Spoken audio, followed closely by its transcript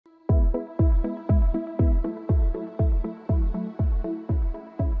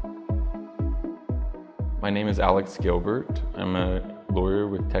My name is Alex Gilbert. I'm a lawyer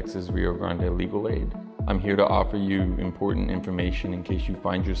with Texas RioGrande Legal Aid. I'm here to offer you important information in case you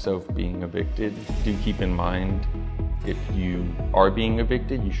find yourself being evicted. Do keep in mind, if you are being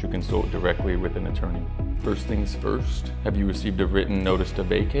evicted, you should consult directly with an attorney. First things first, have you received a written notice to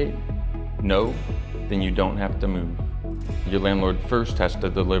vacate? No? Then you don't have to move. Your landlord first has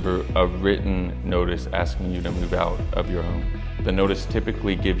to deliver a written notice asking you to move out of your home. The notice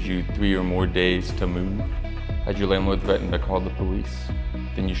typically gives you 3 or more days to move. Has your landlord threatened to call the police?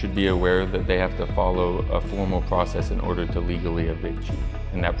 Then you should be aware that they have to follow a formal process in order to legally evict you.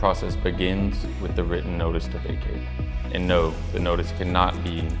 And that process begins with the written notice to vacate. And no, the notice cannot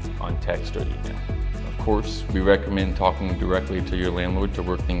be on text or email. Of course, we recommend talking directly to your landlord to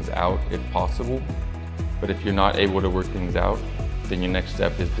work things out if possible. But if you're not able to work things out, then your next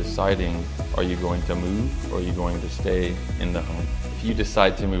step is deciding, are you going to move or are you going to stay in the home? If you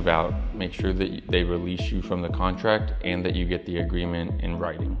decide to move out, make sure that they release you from the contract and that you get the agreement in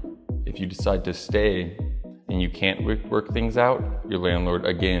writing. If you decide to stay and you can't work things out, your landlord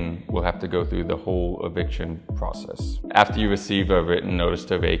again will have to go through the whole eviction process. After you receive a written notice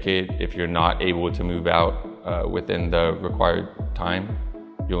to vacate, if you're not able to move out within the required time,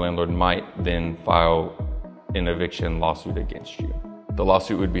 your landlord might then file an eviction lawsuit against you. The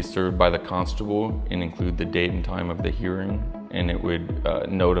lawsuit would be served by the constable and include the date and time of the hearing, and it would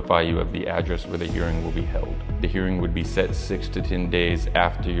notify you of the address where the hearing will be held. The hearing would be set 6 to 10 days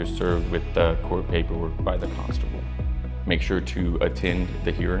after you're served with the court paperwork by the constable. Make sure to attend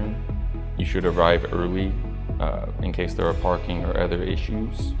the hearing. You should arrive early in case there are parking or other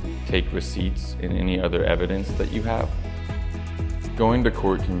issues. Take receipts and any other evidence that you have. Going to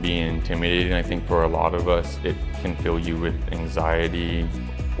court can be intimidating. I think for a lot of us, it can fill you with anxiety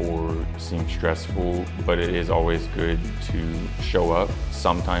or seem stressful, but it is always good to show up.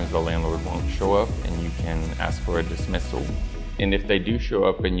 Sometimes the landlord won't show up and you can ask for a dismissal. And if they do show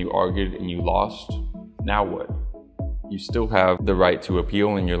up and you argued and you lost, now what? You still have the right to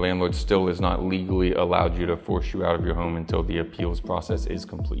appeal, and your landlord still is not legally allowed you to force you out of your home until the appeals process is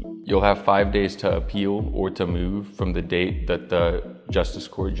complete. You'll have 5 days to appeal or to move from the date that the justice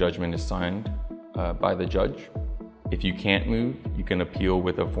court judgment is signed by the judge. If you can't move, you can appeal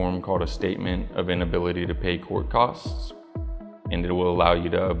with a form called a statement of inability to pay court costs, and it will allow you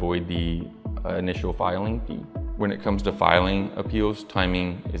to avoid the initial filing fee. When it comes to filing appeals,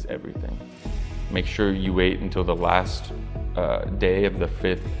 timing is everything. Make sure you wait until the last day of the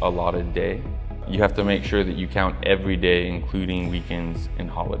 5th allotted day. You have to make sure that you count every day, including weekends and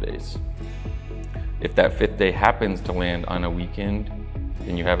holidays. If that 5th day happens to land on a weekend,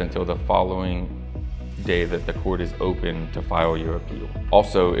 then you have until the following day that the court is open to file your appeal.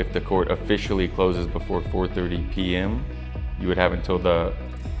 Also, if the court officially closes before 4:30 p.m., you would have until the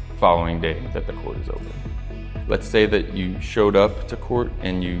following day that the court is open. Let's say that you showed up to court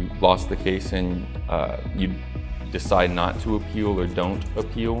and you lost the case and you decide not to appeal or don't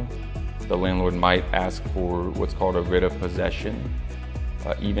appeal. The landlord might ask for what's called a writ of possession.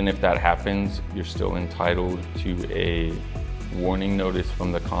 Even if that happens, you're still entitled to a warning notice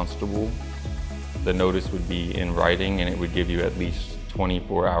from the constable. The notice would be in writing and it would give you at least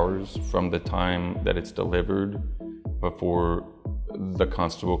 24 hours from the time that it's delivered before the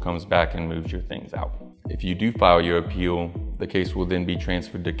constable comes back and moves your things out. If you do file your appeal, the case will then be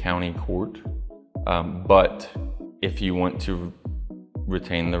transferred to county court. But if you want to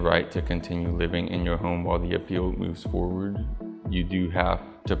retain the right to continue living in your home while the appeal moves forward, you do have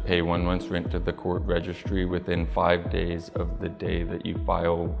to pay 1 month's rent to the court registry within 5 days of the day that you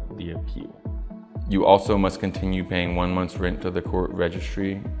file the appeal. You also must continue paying 1 month's rent to the court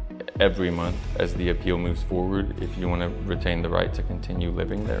registry every month as the appeal moves forward if you want to retain the right to continue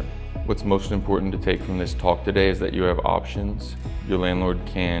living there. What's most important to take from this talk today is that you have options. Your landlord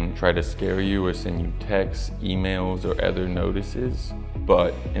can try to scare you or send you texts, emails, or other notices,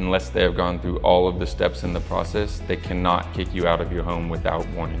 but unless they have gone through all of the steps in the process, they cannot kick you out of your home without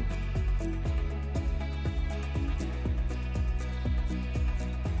warning.